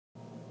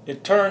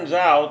It turns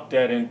out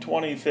that in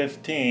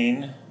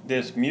 2015,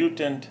 this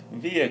mutant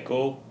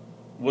vehicle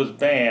was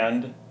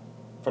banned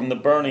from the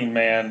Burning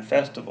Man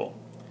festival.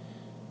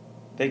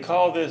 They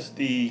call this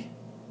the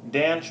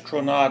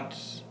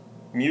Dancetronauts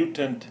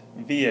Mutant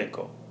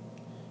Vehicle.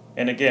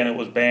 And again, it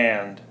was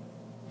banned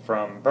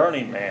from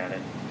Burning Man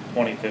in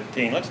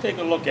 2015. Let's take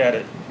a look at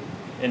it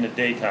in the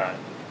daytime.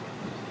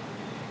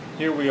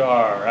 Here we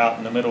are out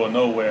in the middle of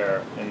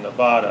nowhere in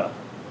Nevada,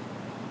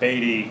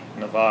 Beatty,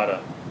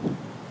 Nevada.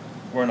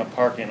 We're in a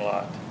parking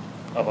lot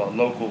of a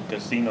local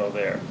casino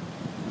there.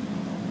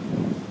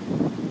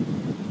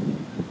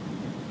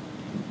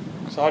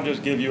 So I'll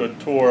just give you a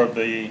tour of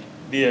the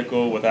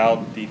vehicle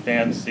without the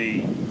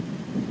fancy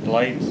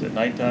lights at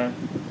nighttime.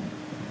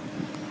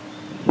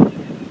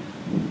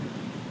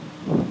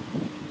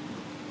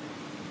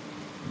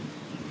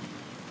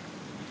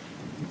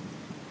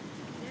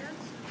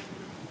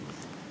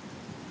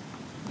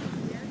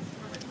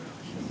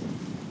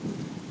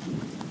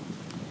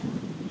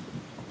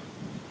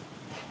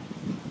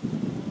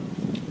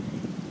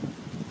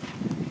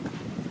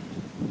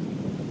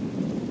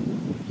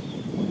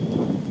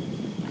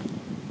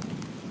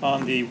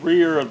 On the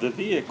rear of the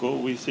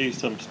vehicle, we see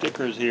some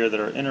stickers here that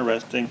are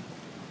interesting.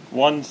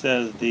 One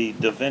says the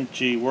Da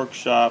Vinci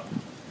Workshop.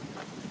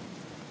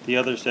 The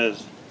other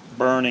says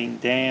Burning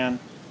Dan.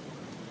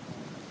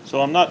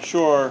 So I'm not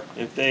sure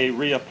if they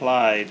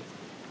reapplied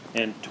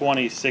in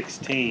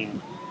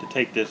 2016 to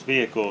take this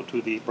vehicle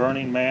to the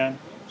Burning Man,